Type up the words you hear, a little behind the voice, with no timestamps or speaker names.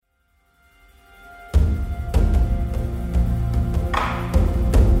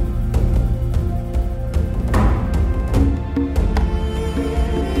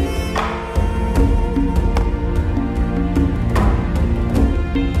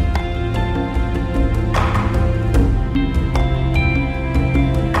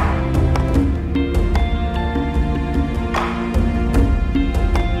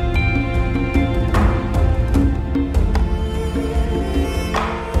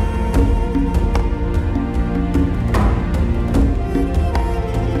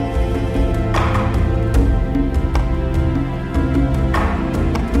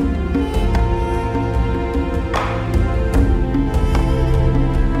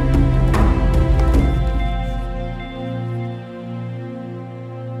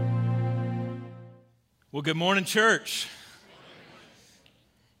Well, good morning, church.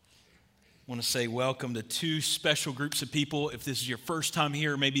 I want to say welcome to two special groups of people. If this is your first time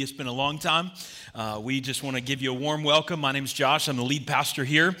here, maybe it's been a long time, we just want to give you a warm welcome. My name is Josh. I'm the lead pastor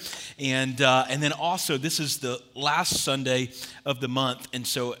here. And then also, this is the last Sunday of the month. And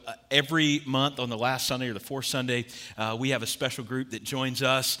so every month on the last Sunday or the fourth Sunday, we have a special group that joins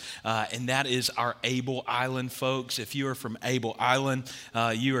us, and that is our Able Island folks. If you are from Able Island,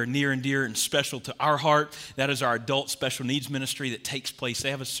 you are near and dear and special to our heart. That is our adult special needs ministry that takes place.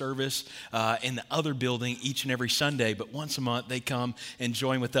 They have a service in the other building each and every Sunday, but once a month they come and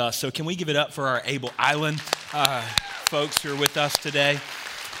join with us. So can we give it up for our Able Island folks who are with us today?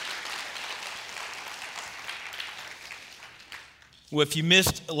 Well, if you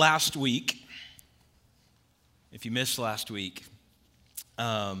missed last week,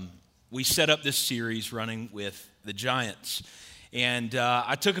 we set up this series running with the Giants. And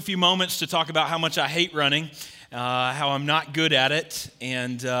I took a few moments to talk about how much I hate running, how I'm not good at it,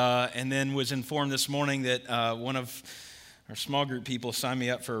 and then was informed this morning that one of our small group people signed me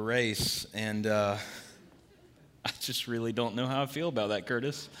up for a race, and I just really don't know how I feel about that,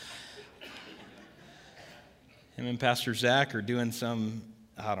 Curtis. Him and Pastor Zach are doing some,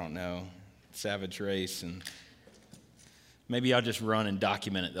 I don't know, savage race, and maybe I'll just run and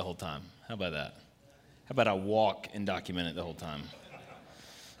document it the whole time. How about that? How about I walk and document it the whole time?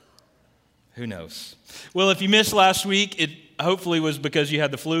 Who knows? Well, if you missed last week, it hopefully was because you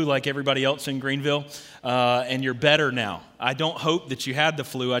had the flu like everybody else in Greenville, and you're better now. I don't hope that you had the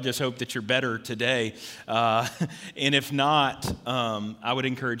flu. I just hope that you're better today. And if not, I would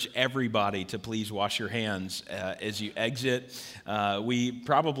encourage everybody to please wash your hands as you exit. We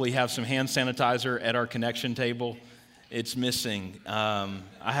probably have some hand sanitizer at our connection table. It's missing. I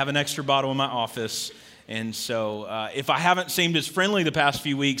have an extra bottle in my office. And so if I haven't seemed as friendly the past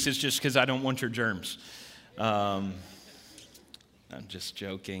few weeks, it's just because I don't want your germs. I'm just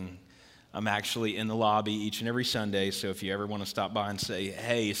joking. I'm actually in the lobby each and every Sunday, so if you ever want to stop by and say,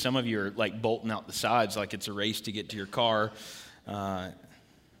 hey, some of you are like bolting out the sides like it's a race to get to your car,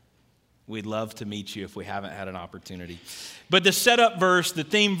 we'd love to meet you if we haven't had an opportunity. But the setup verse, the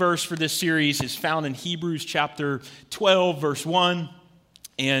theme verse for this series is found in Hebrews chapter 12, verse 1.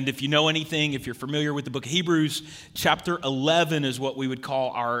 And if you know anything, if you're familiar with the book of Hebrews, chapter 11 is what we would call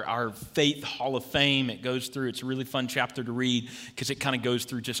our faith hall of fame. It goes through, it's a really fun chapter to read because it kind of goes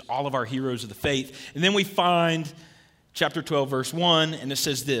through just all of our heroes of the faith. And then we find chapter 12, verse 1, and it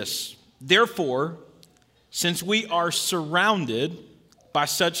says this: Therefore, since we are surrounded by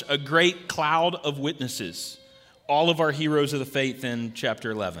such a great cloud of witnesses, all of our heroes of the faith in chapter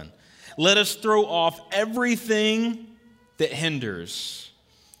 11, let us throw off everything that hinders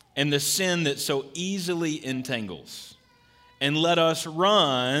and the sin that so easily entangles, and let us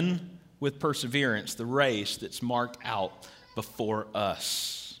run with perseverance the race that's marked out before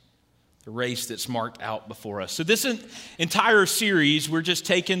us. The race that's marked out before us. So this entire series, we're just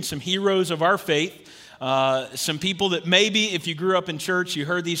taking some heroes of our faith, some people that maybe if you grew up in church, you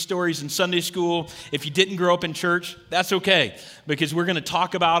heard these stories in Sunday school. If you didn't grow up in church, that's okay, because we're going to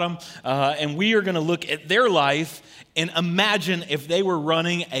talk about them, and we are going to look at their life and imagine if they were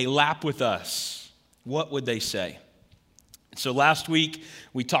running a lap with us, what would they say? So last week,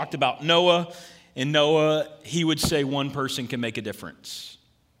 we talked about Noah, and Noah, he would say one person can make a difference.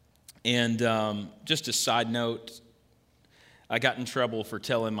 And just a side note, I got in trouble for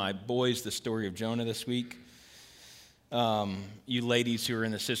telling my boys the story of Jonah this week. You ladies who are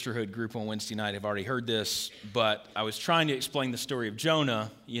in the sisterhood group on Wednesday night have already heard this, but I was trying to explain the story of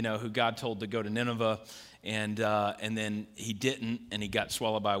Jonah, who God told to go to Nineveh, and then he didn't, and he got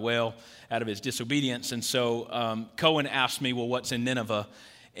swallowed by a whale out of his disobedience. And so Cohen asked me, well, what's in Nineveh?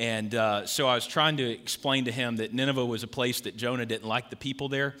 And so I was trying to explain to him that Nineveh was a place that Jonah didn't like the people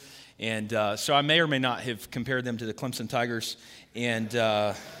there. And so I may or may not have compared them to the Clemson Tigers. And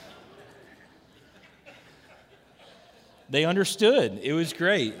they understood. It was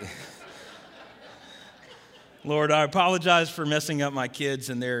great. Lord, I apologize for messing up my kids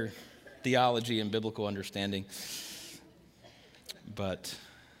and their theology and biblical understanding. But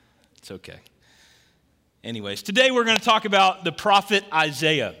it's okay. Anyways, today we're going to talk about the prophet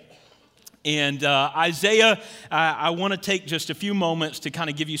Isaiah. And Isaiah, I want to take just a few moments to kind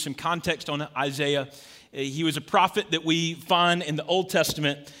of give you some context on Isaiah. He was a prophet that we find in the Old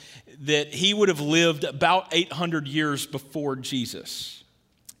Testament that he would have lived about 800 years before Jesus.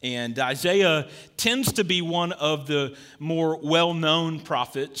 And Isaiah tends to be one of the more well-known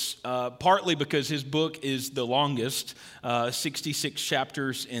prophets, partly because his book is the longest, 66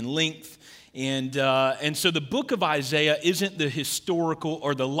 chapters in length. And so the book of Isaiah isn't the historical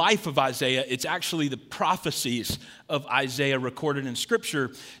or the life of Isaiah. It's actually the prophecies of Isaiah recorded in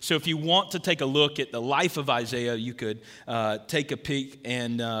Scripture. So if you want to take a look at the life of Isaiah, you could take a peek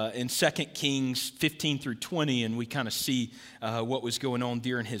in 2 Kings 15 through 20, and we kind of see what was going on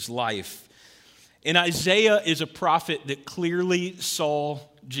during his life. And Isaiah is a prophet that clearly saw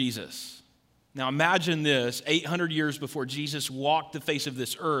Jesus. Now imagine this, 800 years before Jesus walked the face of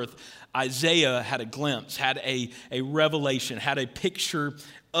this earth, Isaiah had a glimpse, had a revelation, had a picture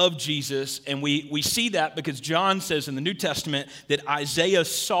of Jesus. And we see that because John says in the New Testament that Isaiah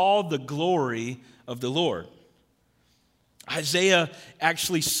saw the glory of the Lord. Isaiah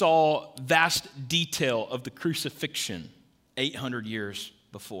actually saw vast detail of the crucifixion 800 years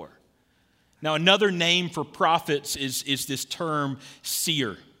before. Now another name for prophets is this term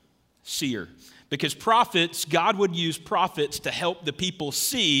seer. Because prophets, God would use prophets to help the people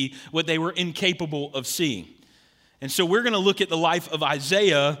see what they were incapable of seeing. And so we're going to look at the life of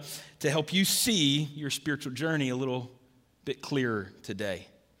Isaiah to help you see your spiritual journey a little bit clearer today.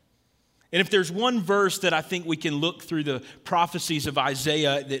 And if there's one verse that I think we can look through the prophecies of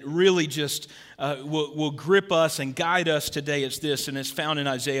Isaiah that really just will grip us and guide us today, it's this, and it's found in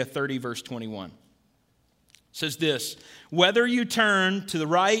Isaiah 30, verse 21. It says this, whether you turn to the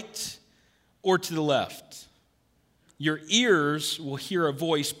right or to the left, your ears will hear a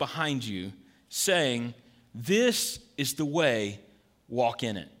voice behind you saying, this is the way, walk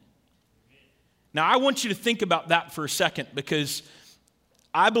in it. Now, I want you to think about that for a second because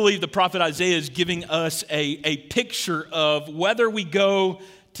I believe the prophet Isaiah is giving us a picture of whether we go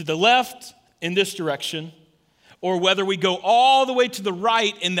to the left in this direction or whether we go all the way to the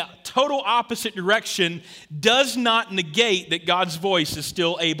right in the total opposite direction does not negate that God's voice is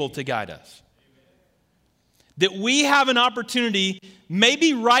still able to guide us. That we have an opportunity,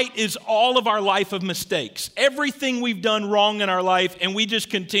 maybe right is all of our life of mistakes. Everything we've done wrong in our life, and we just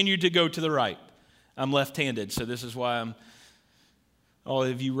continue to go to the right. I'm left-handed, so this is why all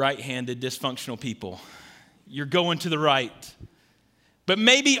of you right-handed dysfunctional people, you're going to the right. But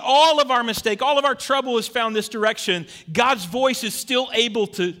maybe all of our mistake, all of our trouble is found this direction. God's voice is still able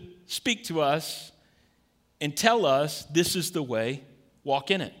to speak to us and tell us this is the way, walk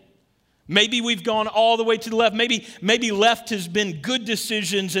in it. Maybe we've gone all the way to the left. Maybe left has been good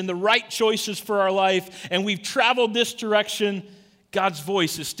decisions and the right choices for our life, and we've traveled this direction. God's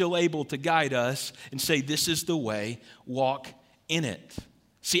voice is still able to guide us and say, this is the way, walk in it.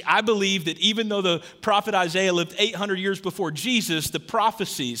 See, I believe that even though the prophet Isaiah lived 800 years before Jesus, the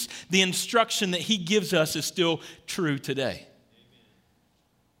prophecies, the instruction that he gives us is still true today.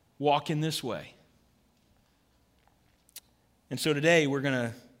 Walk in this way. And so today we're going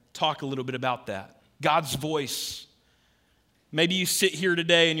to talk a little bit about that. God's voice. Maybe you sit here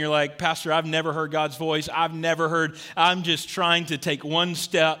today and you're like, Pastor, I've never heard God's voice. I'm just trying to take one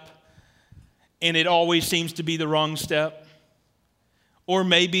step and it always seems to be the wrong step. Or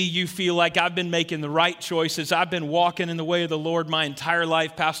maybe you feel like I've been making the right choices. I've been walking in the way of the Lord my entire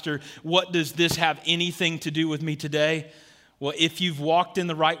life. Pastor, what does this have anything to do with me today? Well, if you've walked in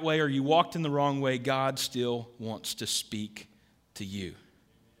the right way or you walked in the wrong way, God still wants to speak to you.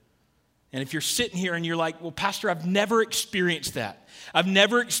 And if you're sitting here and you're like, well, Pastor, I've never experienced that. I've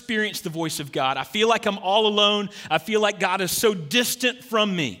never experienced the voice of God. I feel like I'm all alone. I feel like God is so distant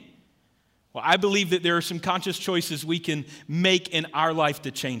from me. Well, I believe that there are some conscious choices we can make in our life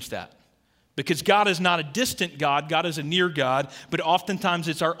to change that. Because God is not a distant God. God is a near God. But oftentimes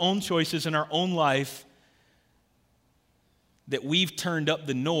it's our own choices in our own life that we've turned up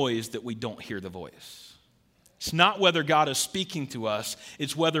the noise that we don't hear the voice. It's not whether God is speaking to us.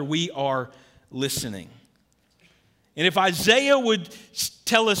 It's whether we are listening. And if Isaiah would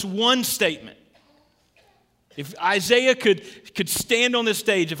tell us one statement, if Isaiah could stand on this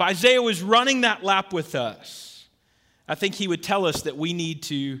stage, if Isaiah was running that lap with us, I think he would tell us that we need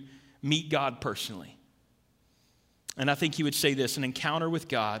to meet God personally. And I think he would say this, an encounter with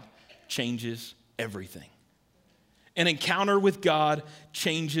God changes everything. An encounter with God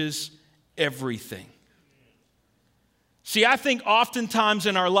changes everything. See, I think oftentimes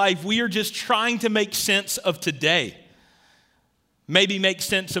in our life, we are just trying to make sense of today. Maybe make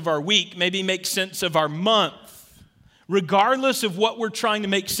sense of our week, maybe make sense of our month. Regardless of what we're trying to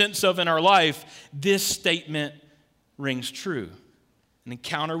make sense of in our life, this statement rings true. An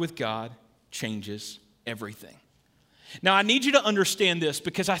encounter with God changes everything. Now, I need you to understand this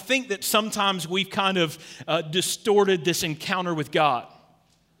because I think that sometimes we've kind of distorted this encounter with God.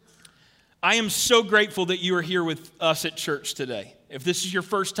 I am so grateful that you are here with us at church today. If this is your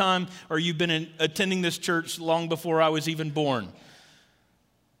first time or you've been attending this church long before I was even born,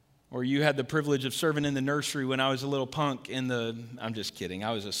 Or you had the privilege of serving in the nursery when I was a little punk I'm just kidding.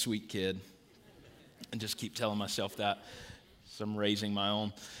 I was a sweet kid. And just keep telling myself that. So I'm raising my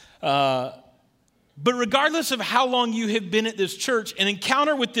own. But regardless of how long you have been at this church, an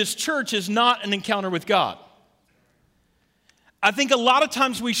encounter with this church is not an encounter with God. I think a lot of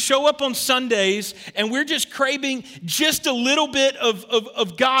times we show up on Sundays and we're just craving just a little bit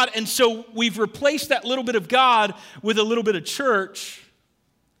of God. And so we've replaced that little bit of God with a little bit of church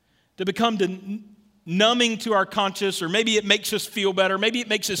to become numbing to our conscience, or maybe it makes us feel better. Maybe it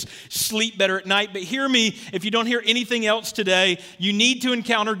makes us sleep better at night. But hear me, if you don't hear anything else today, you need to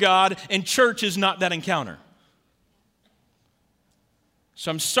encounter God, and church is not that encounter.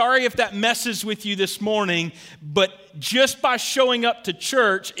 So I'm sorry if that messes with you this morning, but just by showing up to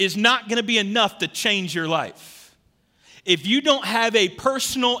church is not going to be enough to change your life. If you don't have a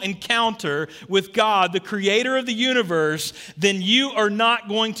personal encounter with God, the creator of the universe, then you are not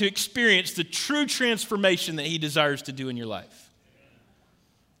going to experience the true transformation that he desires to do in your life.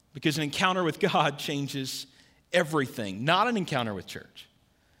 Because an encounter with God changes everything, not an encounter with church.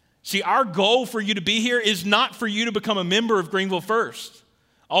 See, our goal for you to be here is not for you to become a member of Greenville First.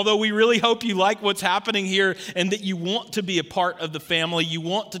 Although we really hope you like what's happening here and that you want to be a part of the family, you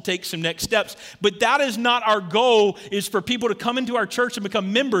want to take some next steps. But that is not our goal, is for people to come into our church and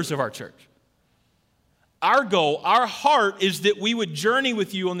become members of our church. Our goal, our heart is that we would journey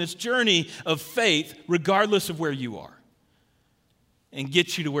with you on this journey of faith, regardless of where you are, and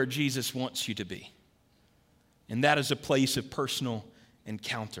get you to where Jesus wants you to be. And that is a place of personal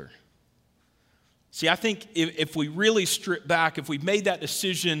encounter. See, I think if we really strip back, if we've made that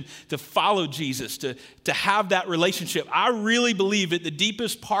decision to follow Jesus, to have that relationship, I really believe at the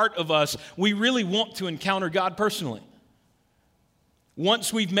deepest part of us, we really want to encounter God personally.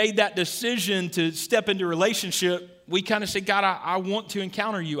 Once we've made that decision to step into a relationship, we kind of say, God, I want to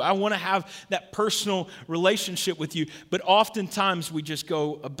encounter you. I want to have that personal relationship with you. But oftentimes we just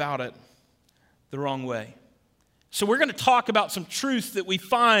go about it the wrong way. So we're going to talk about some truth that we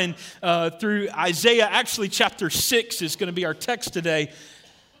find through Isaiah. Actually, chapter 6 is going to be our text today.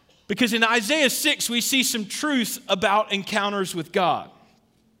 Because in Isaiah 6, we see some truth about encounters with God.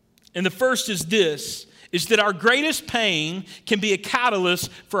 And the first is this, is that our greatest pain can be a catalyst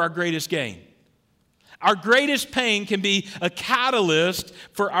for our greatest gain. Our greatest pain can be a catalyst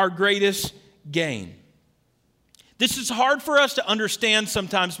for our greatest gain. This is hard for us to understand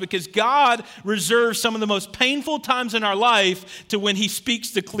sometimes because God reserves some of the most painful times in our life to when he speaks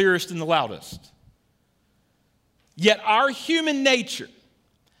the clearest and the loudest. Yet our human nature,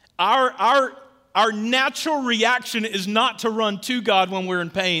 our natural reaction is not to run to God when we're in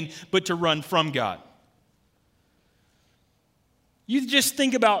pain, but to run from God. You just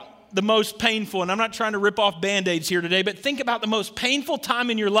think about the most painful, and I'm not trying to rip off Band-Aids here today, but think about the most painful time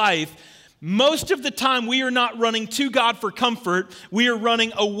in your life. Most of the time, we are not running to God for comfort. We are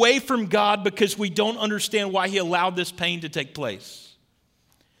running away from God because we don't understand why he allowed this pain to take place.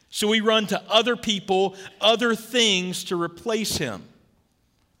 So we run to other people, other things to replace him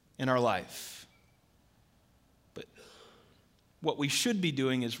in our life. But what we should be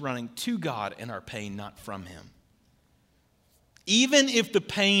doing is running to God in our pain, not from him. Even if the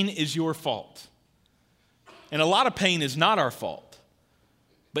pain is your fault. And a lot of pain is not our fault.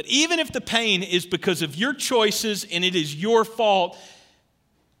 But even if the pain is because of your choices and it is your fault,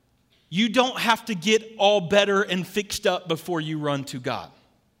 you don't have to get all better and fixed up before you run to God.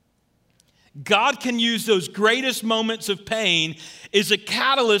 God can use those greatest moments of pain as a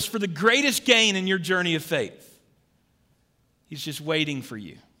catalyst for the greatest gain in your journey of faith. He's just waiting for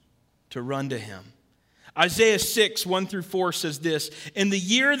you to run to him. Isaiah 6, 1-4 says this, "In the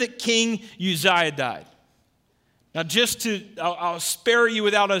year that King Uzziah died." Now, I'll spare you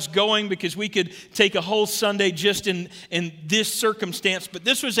without us going because we could take a whole Sunday just in this circumstance, but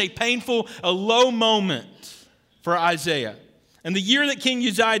this was a low moment for Isaiah. And the year that King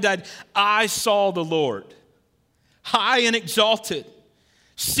Uzziah died, I saw the Lord, high and exalted,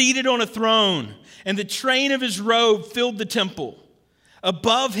 seated on a throne, and the train of his robe filled the temple.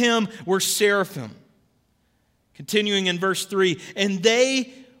 Above him were seraphim. Continuing in verse 3, and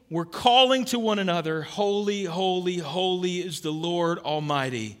they were calling to one another, holy, holy, holy is the Lord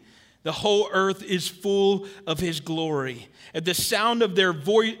Almighty. The whole earth is full of his glory. At the sound of their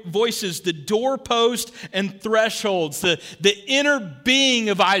voices, the doorpost and thresholds, the inner being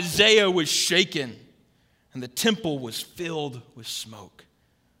of Isaiah was shaken, and the temple was filled with smoke.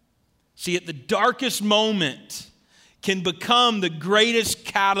 See, at the darkest moment can become the greatest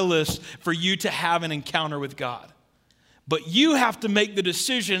catalyst for you to have an encounter with God. But you have to make the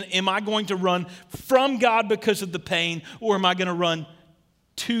decision, am I going to run from God because of the pain, or am I going to run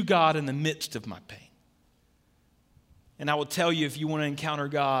to God in the midst of my pain. And I will tell you, if you want to encounter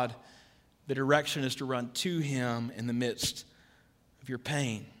God, the direction is to run to him in the midst of your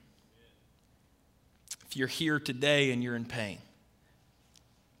pain. If you're here today and you're in pain,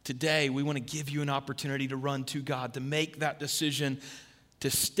 today we want to give you an opportunity to run to God, to make that decision, to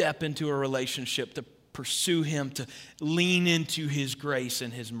step into a relationship, to pursue him, to lean into his grace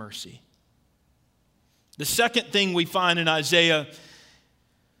and his mercy. The second thing we find in Isaiah,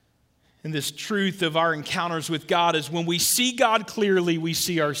 in this truth of our encounters with God, is when we see God clearly, we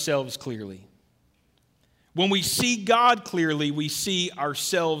see ourselves clearly. When we see God clearly, we see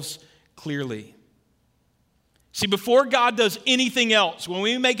ourselves clearly. See, before God does anything else, when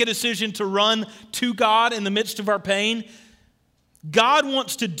we make a decision to run to God in the midst of our pain, God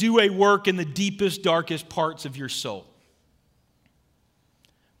wants to do a work in the deepest, darkest parts of your soul.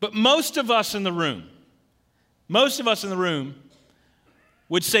 But most of us in the room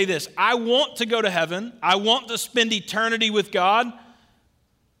would say this: I want to go to heaven, I want to spend eternity with God,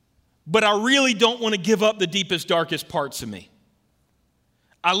 but I really don't want to give up the deepest, darkest parts of me.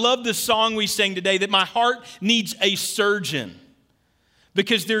 I love the song we sang today, that my heart needs a surgeon.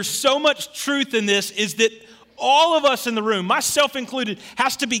 Because there's so much truth in this, is that all of us in the room, myself included,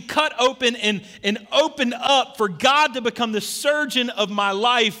 has to be cut open and opened up for God to become the surgeon of my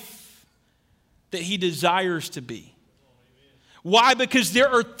life that he desires to be. Why? Because there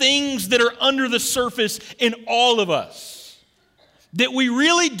are things that are under the surface in all of us that we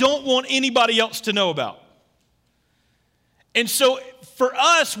really don't want anybody else to know about. And so for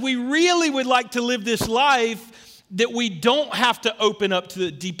us, we really would like to live this life that we don't have to open up to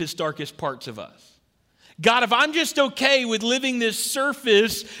the deepest, darkest parts of us. God, if I'm just okay with living this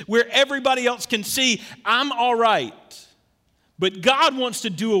surface where everybody else can see, I'm all right. But God wants to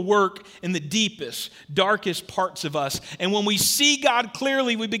do a work in the deepest, darkest parts of us. And when we see God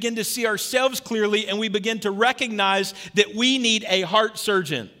clearly, we begin to see ourselves clearly, and we begin to recognize that we need a heart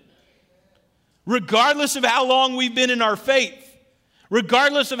surgeon. Regardless of how long we've been in our faith,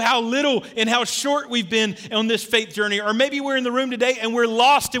 regardless of how little and how short we've been on this faith journey, or maybe we're in the room today and we're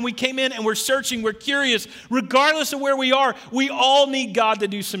lost and we came in and we're searching, we're curious, regardless of where we are, we all need God to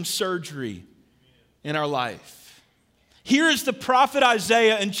do some surgery in our life. Here is the prophet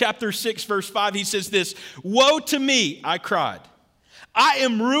Isaiah in chapter 6, verse 5. He says this: "Woe to me, I cried. I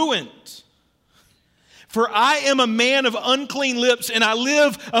am ruined. For I am a man of unclean lips, and I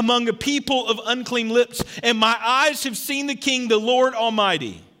live among a people of unclean lips, and my eyes have seen the King, the Lord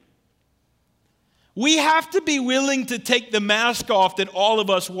Almighty." We have to be willing to take the mask off that all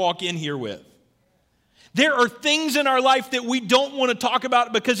of us walk in here with. There are things in our life that we don't want to talk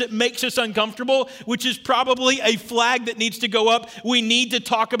about because it makes us uncomfortable, which is probably a flag that needs to go up. We need to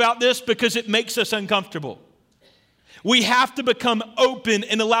talk about this because it makes us uncomfortable. We have to become open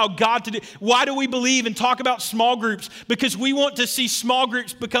and allow God to do. Why do we believe and talk about small groups? Because we want to see small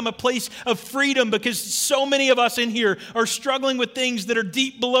groups become a place of freedom, because so many of us in here are struggling with things that are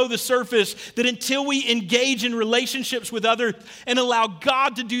deep below the surface, that until we engage in relationships with others and allow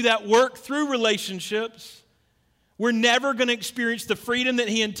God to do that work through relationships, we're never going to experience the freedom that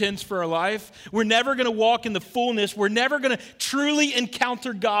he intends for our life. We're never going to walk in the fullness. We're never going to truly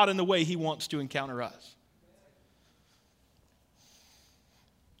encounter God in the way he wants to encounter us.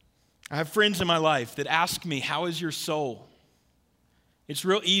 I have friends in my life that ask me, "How is your soul?" It's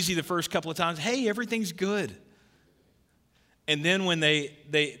real easy the first couple of times, "Hey, everything's good." And then when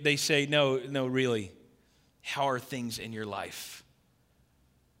they say, no, really, how are things in your life?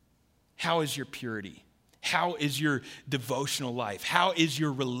 How is your purity? How is your devotional life? How is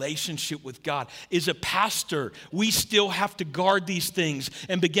your relationship with God? As a pastor, we still have to guard these things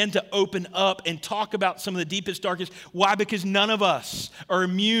and begin to open up and talk about some of the deepest, darkest. Why? Because none of us are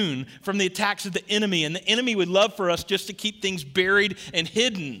immune from the attacks of the enemy. And the enemy would love for us just to keep things buried and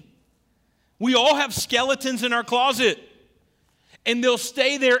hidden. We all have skeletons in our closet, and they'll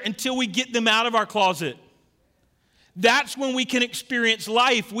stay there until we get them out of our closet. That's when we can experience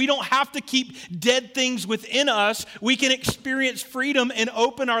life. We don't have to keep dead things within us. We can experience freedom and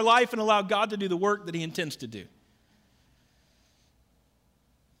open our life and allow God to do the work that he intends to do.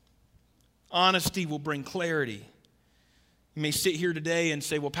 Honesty will bring clarity. You may sit here today and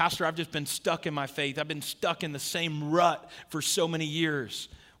say, "Well, Pastor, I've just been stuck in my faith. I've been stuck in the same rut for so many years."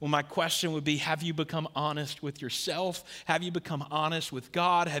 Well, my question would be, have you become honest with yourself? Have you become honest with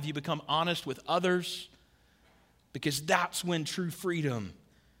God? Have you become honest with others? Because that's when true freedom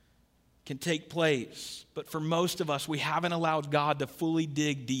can take place. But for most of us, we haven't allowed God to fully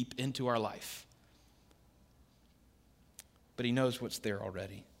dig deep into our life. But he knows what's there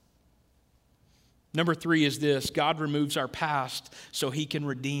already. Number 3 is this: God removes our past so he can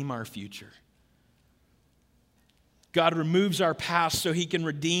redeem our future. God removes our past so he can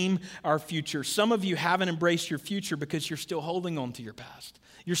redeem our future. Some of you haven't embraced your future because you're still holding on to your past.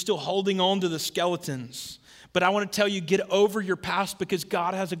 You're still holding on to the skeletons. But I want to tell you, get over your past because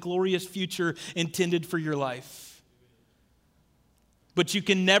God has a glorious future intended for your life. But you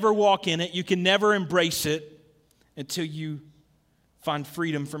can never walk in it. You can never embrace it until you find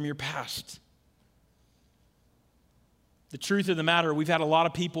freedom from your past. The truth of the matter, we've had a lot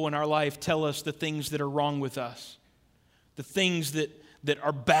of people in our life tell us the things that are wrong with us, the things that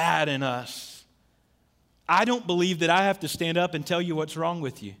are bad in us. I don't believe that I have to stand up and tell you what's wrong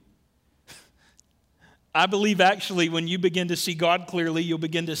with you. I believe actually when you begin to see God clearly, you'll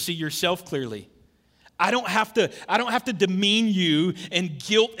begin to see yourself clearly. I don't have to demean you and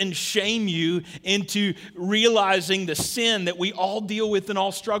guilt and shame you into realizing the sin that we all deal with and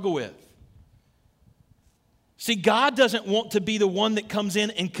all struggle with. See, God doesn't want to be the one that comes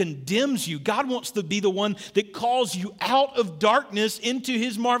in and condemns you. God wants to be the one that calls you out of darkness into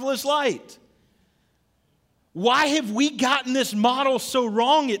his marvelous light. Why have we gotten this model so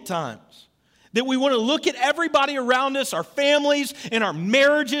wrong at times? That we want to look at everybody around us, our families, in our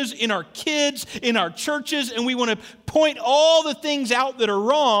marriages, in our kids, in our churches, and we want to point all the things out that are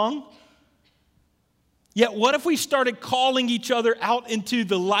wrong. Yet what if we started calling each other out into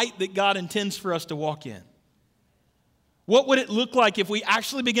the light that God intends for us to walk in? What would it look like if we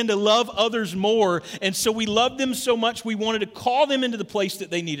actually began to love others more, and so we loved them so much we wanted to call them into the place that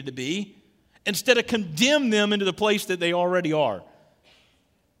they needed to be instead of condemn them into the place that they already are?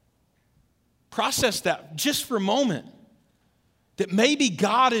 Process that just for a moment. That maybe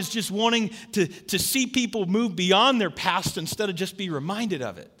God is just wanting to see people move beyond their past instead of just be reminded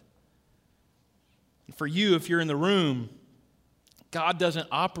of it. And for you, if you're in the room, God doesn't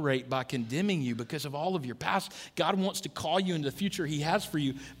operate by condemning you because of all of your past. God wants to call you into the future he has for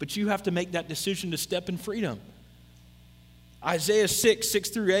you, but you have to make that decision to step in freedom. Isaiah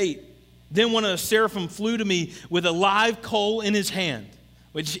 6:6-8. Then one of the seraphim flew to me with a live coal in his hand,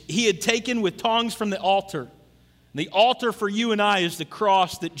 which he had taken with tongs from the altar. And the altar for you and I is the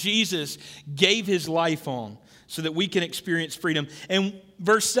cross that Jesus gave his life on so that we can experience freedom. And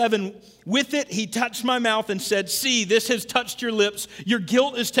verse 7, with it he touched my mouth and said, see, this has touched your lips. Your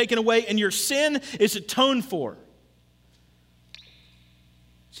guilt is taken away and your sin is atoned for.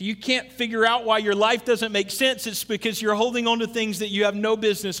 So you can't figure out why your life doesn't make sense. It's because you're holding on to things that you have no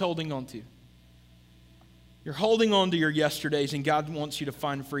business holding on to. You're holding on to your yesterdays, and God wants you to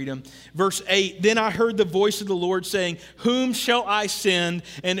find freedom. Verse 8, then I heard the voice of the Lord saying, whom shall I send,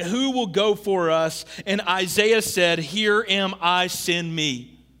 and who will go for us? And Isaiah said, here am I, send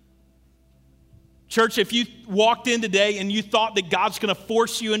me. Church, if you walked in today and you thought that God's going to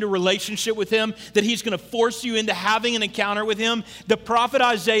force you into a relationship with him, that he's going to force you into having an encounter with him, the prophet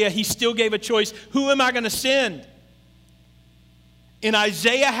Isaiah, he still gave a choice. Who am I going to send? And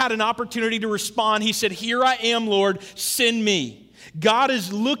Isaiah had an opportunity to respond. He said, here I am, Lord, send me. God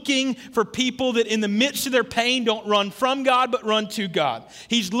is looking for people that in the midst of their pain don't run from God, but run to God.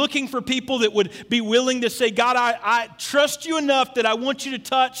 He's looking for people that would be willing to say, God, I trust you enough that I want you to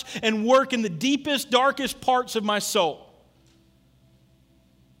touch and work in the deepest, darkest parts of my soul.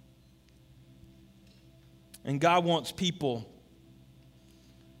 And God wants people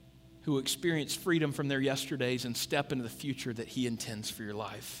who experience freedom from their yesterdays and step into the future that he intends for your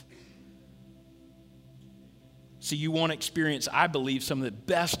life. So you want to experience, I believe, some of the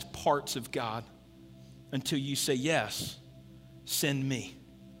best parts of God until you say, yes, send me.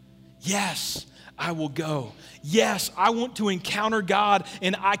 Yes, I will go. Yes, I want to encounter God,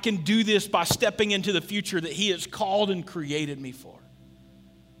 and I can do this by stepping into the future that he has called and created me for.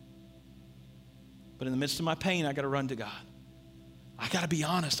 But in the midst of my pain, I got to run to God. I got to be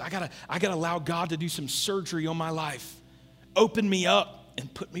honest. I got to allow God to do some surgery on my life. Open me up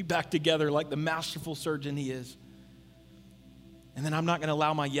and put me back together like the masterful surgeon he is. And then I'm not going to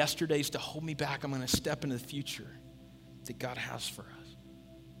allow my yesterdays to hold me back. I'm going to step into the future that God has for us.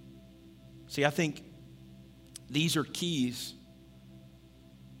 See, I think these are keys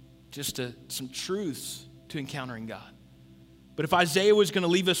just to some truths to encountering God. But if Isaiah was going to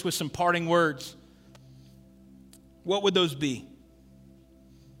leave us with some parting words, what would those be?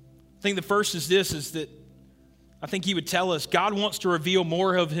 I think the first is this, is that I think he would tell us God wants to reveal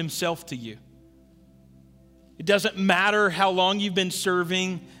more of himself to you. It doesn't matter how long you've been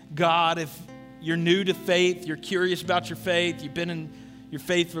serving God. If you're new to faith, you're curious about your faith, you've been in your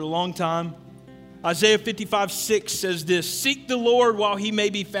faith for a long time. Isaiah 55:6 says this, seek the Lord while he may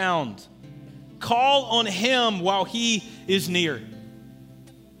be found. Call on him while he is near.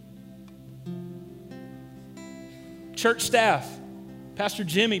 church staff, Pastor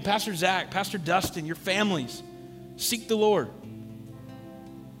Jimmy, Pastor Zach, Pastor Dustin, your families, seek the Lord.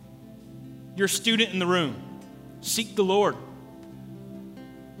 You're a student in the room, seek the Lord.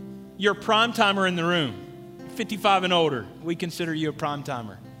 You're a prime timer in the room, 55 and older, we consider you a prime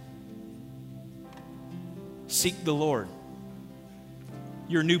timer. Seek the Lord.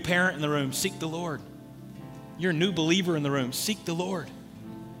 You're a new parent in the room, seek the Lord. You're a new believer in the room, seek the Lord.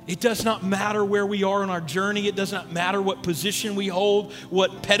 It does not matter where we are on our journey. It does not matter what position we hold,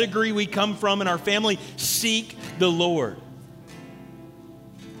 what pedigree we come from in our family. Seek the Lord.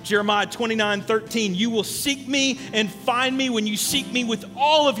 Jeremiah 29:13, you will seek me and find me when you seek me with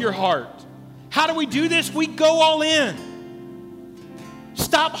all of your heart. How do we do this? We go all in.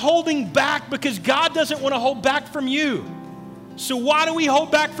 Stop holding back because God doesn't want to hold back from you. So why do we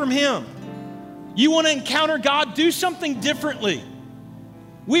hold back from Him? You want to encounter God? Do something differently.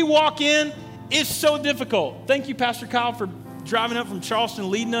 We walk in, it's so difficult. Thank you, Pastor Kyle, for driving up from Charleston,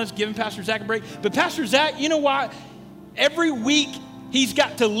 leading us, giving Pastor Zach a break. But Pastor Zach, you know what? Every week he's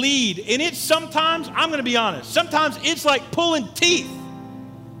got to lead. And it's sometimes, I'm going to be honest, sometimes it's like pulling teeth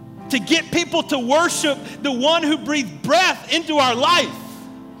to get people to worship the one who breathed breath into our life.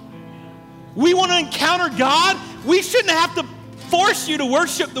 We want to encounter God. We shouldn't have to force you to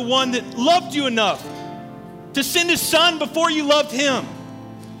worship the one that loved you enough to send His Son before you loved Him.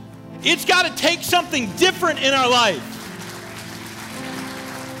 It's got to take something different in our life.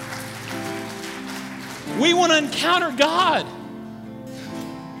 We want to encounter God.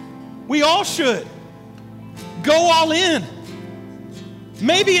 We all should. Go all in.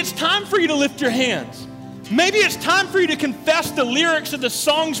 Maybe it's time for you to lift your hands. Maybe it's time for you to confess the lyrics of the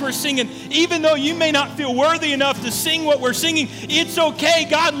songs we're singing. Even though you may not feel worthy enough to sing what we're singing, it's okay.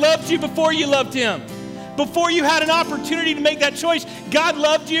 God loved you before you loved Him. Before you had an opportunity to make that choice, God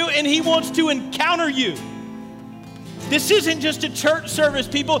loved you and He wants to encounter you. This isn't just a church service,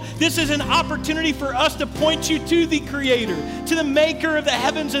 people. This is an opportunity for us to point you to the Creator, to the Maker of the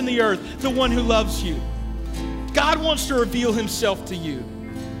heavens and the earth, the one who loves you. God wants to reveal Himself to you.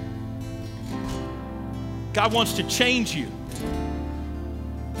 God wants to change you.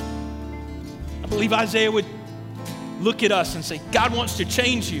 I believe Isaiah would look at us and say, God wants to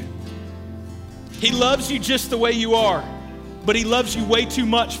change you. He loves you just the way you are, but He loves you way too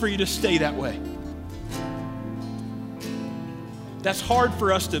much for you to stay that way. That's hard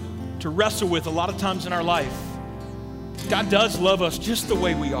for us to wrestle with a lot of times in our life. God does love us just the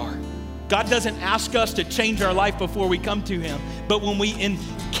way we are. God doesn't ask us to change our life before we come to Him, but when we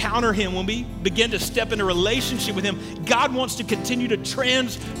encounter Him, when we begin to step into a relationship with Him, God wants to continue to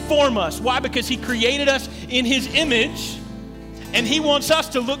transform us. Why? Because He created us in His image, and He wants us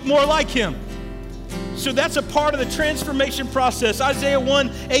to look more like Him. So that's a part of the transformation process. Isaiah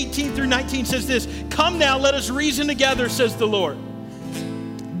 1:18-19 says this, come now, let us reason together, says the Lord.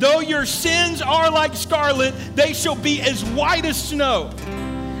 Though your sins are like scarlet, they shall be as white as snow.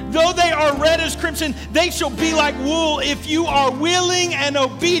 Though they are red as crimson, they shall be like wool. If you are willing and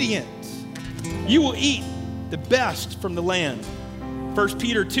obedient, you will eat the best from the land. 1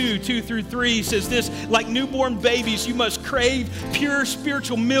 Peter 2:2-3 says this, like newborn babies, you must crave pure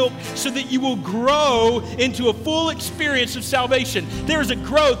spiritual milk so that you will grow into a full experience of salvation. There's a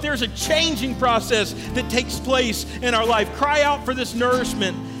growth, there's a changing process that takes place in our life. Cry out for this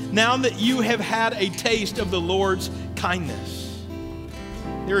nourishment now that you have had a taste of the Lord's kindness.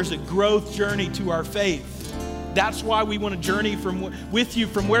 There is a growth journey to our faith. That's why we want to journey with you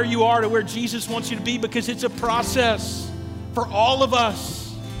from where you are to where Jesus wants you to be, because it's a process for all of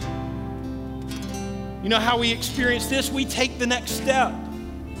us. You know how we experience this? We take the next step.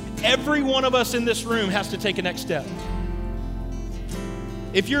 Every one of us in this room has to take a next step.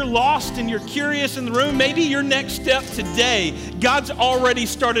 If you're lost and you're curious in the room, maybe your next step today, God's already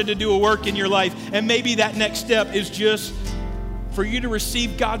started to do a work in your life, and maybe that next step is just for you to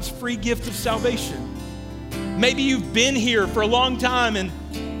receive God's free gift of salvation. Maybe you've been here for a long time and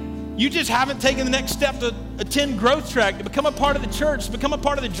you just haven't taken the next step to attend Growth Track, to become a part of the church, to become a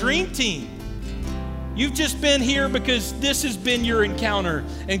part of the Dream Team. You've just been here because this has been your encounter,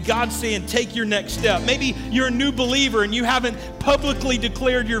 and God's saying, take your next step. Maybe you're a new believer and you haven't publicly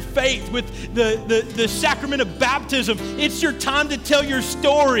declared your faith with the sacrament of baptism. It's your time to tell your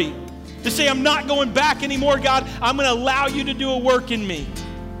story, to say, I'm not going back anymore, God. I'm going to allow you to do a work in me.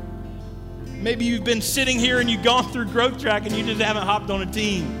 Maybe you've been sitting here and you've gone through Growth Track and you just haven't hopped on a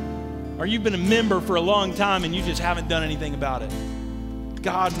team. Or you've been a member for a long time and you just haven't done anything about it.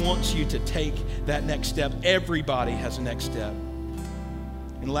 God wants you to take that next step. Everybody has a next step.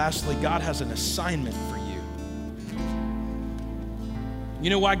 And lastly, God has an assignment for you. You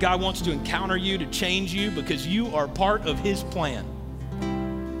know why God wants to encounter you, to change you? Because you are part of his plan.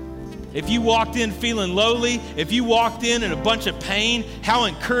 If you walked in feeling lowly, if you walked in a bunch of pain, how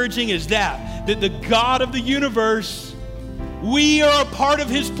encouraging is that? That the God of the universe, we are a part of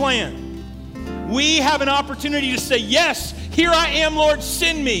his plan. We have an opportunity to say, yes, here I am, Lord,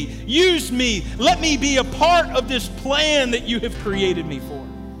 send me, use me, let me be a part of this plan that you have created me for.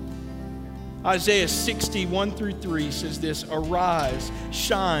 Isaiah 60:1-3 says this, arise,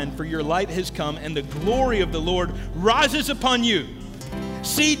 shine, for your light has come, and the glory of the Lord rises upon you.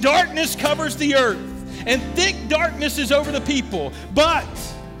 See, darkness covers the earth, and thick darkness is over the people, but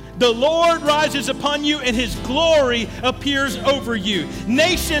the Lord rises upon you, and his glory appears over you.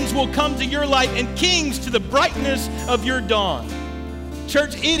 Nations will come to your light, and kings to the brightness of your dawn.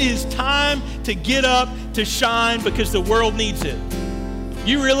 Church, it is time to get up, to shine, because the world needs it.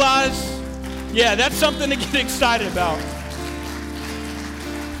 You realize? Yeah, that's something to get excited about.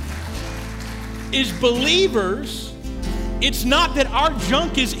 As believers, it's not that our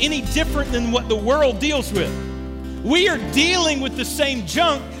junk is any different than what the world deals with. We are dealing with the same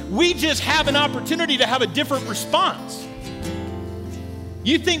junk. We just have an opportunity to have a different response.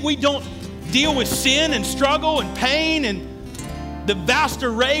 You think we don't deal with sin and struggle and pain and the vast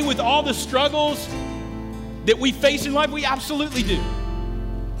array with all the struggles that we face in life? We absolutely do.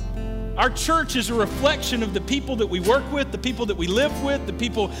 Our church is a reflection of the people that we work with, the people that we live with, the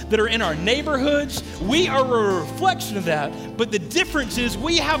people that are in our neighborhoods. We are a reflection of that, but the difference is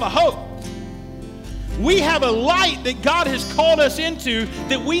we have a hope. We have a light that God has called us into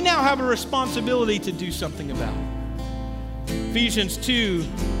that we now have a responsibility to do something about. Ephesians 2,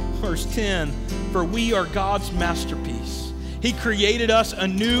 verse 10, for we are God's masterpiece. He created us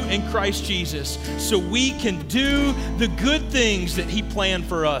anew in Christ Jesus so we can do the good things that he planned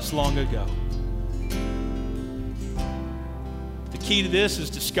for us long ago. The key to this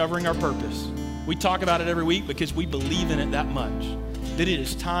is discovering our purpose. We talk about it every week because we believe in it that much. That it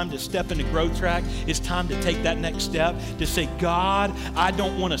is time to step into growth track. It's time to take that next step, to say, God, I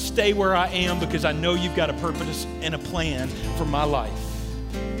don't want to stay where I am because I know you've got a purpose and a plan for my life.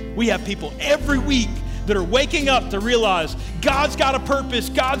 We have people every week that are waking up to realize God's got a purpose,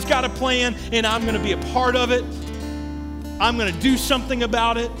 God's got a plan, and I'm going to be a part of it. I'm going to do something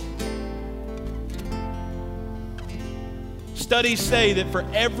about it. Studies say that for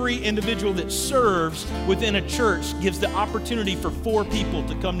every individual that serves within a church gives the opportunity for 4 people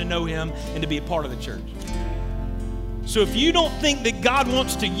to come to know him and to be a part of the church. So if you don't think that God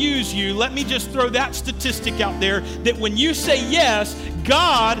wants to use you, let me just throw that statistic out there, that when you say yes,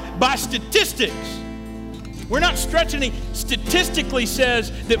 God, by statistics, we're not stretching it, statistically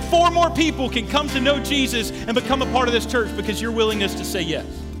says that 4 more people can come to know Jesus and become a part of this church because your willingness to say yes.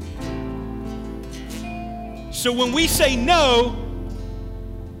 So when we say no,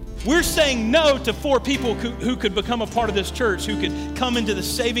 we're saying no to 4 people who could become a part of this church, who could come into the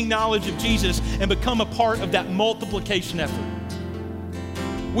saving knowledge of Jesus and become a part of that multiplication effort.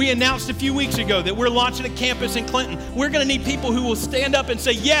 We announced a few weeks ago that we're launching a campus in Clinton. We're going to need people who will stand up and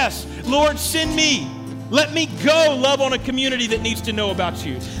say, yes, Lord, send me. Let me go love on a community that needs to know about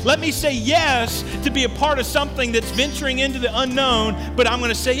you. Let me say yes to be a part of something that's venturing into the unknown, but I'm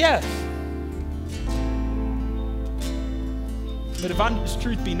going to say yes. But if honest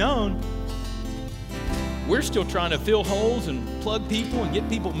truth be known, we're still trying to fill holes and plug people and get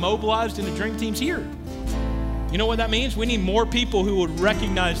people mobilized into dream teams here. You know what that means? We need more people who would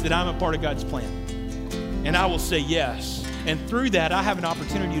recognize that I'm a part of God's plan. And I will say yes. And through that, I have an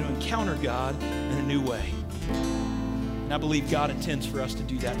opportunity to encounter God in a new way. And I believe God intends for us to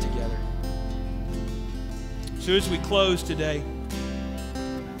do that together. So as we close today,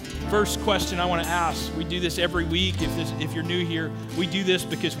 first question I want to ask, we do this every week. If you're new here, we do this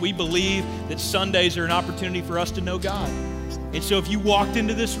because we believe that Sundays are an opportunity for us to know God. And so if you walked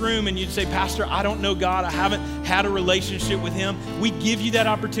into this room and you'd say, Pastor, I don't know God, I haven't had a relationship with him, we give you that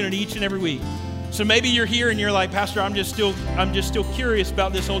opportunity each and every week. So maybe you're here and you're like, Pastor, I'm just still curious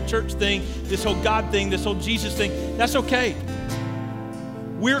about this whole church thing, this whole God thing, this whole Jesus thing. That's okay.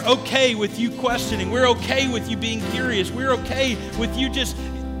 We're okay with you questioning. We're okay with you being curious. We're okay with you just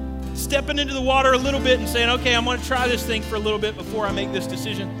stepping into the water a little bit and saying, okay, I'm going to try this thing for a little bit before I make this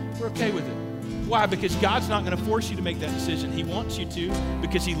decision. We're okay with it. Why? Because God's not going to force you to make that decision. He wants you to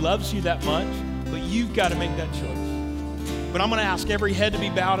because he loves you that much, but you've got to make that choice. But I'm going to ask every head to be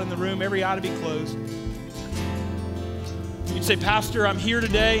bowed in the room, every eye to be closed. You'd say, Pastor, I'm here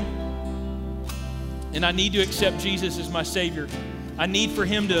today, and I need to accept Jesus as my Savior. I need for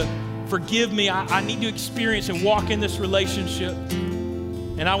him to forgive me. I need to experience and walk in this relationship.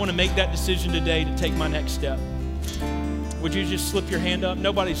 And I want to make that decision today to take my next step. Would you just slip your hand up?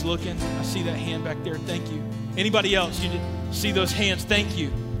 Nobody's looking. I see that hand back there. Thank you. Anybody else? You did see those hands? Thank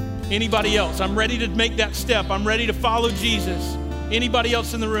you. Anybody else? I'm ready to make that step. I'm ready to follow Jesus. Anybody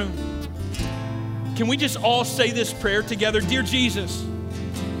else in the room? Can we just all say this prayer together? Dear Jesus,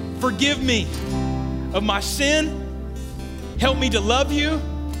 forgive me of my sin. Help me to love you.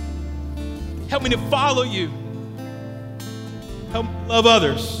 Help me to follow you. Help me love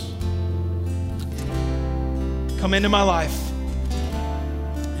others. Come into my life.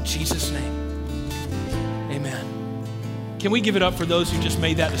 In Jesus' name, amen. Can we give it up for those who just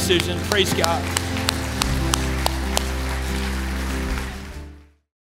made that decision? Praise God.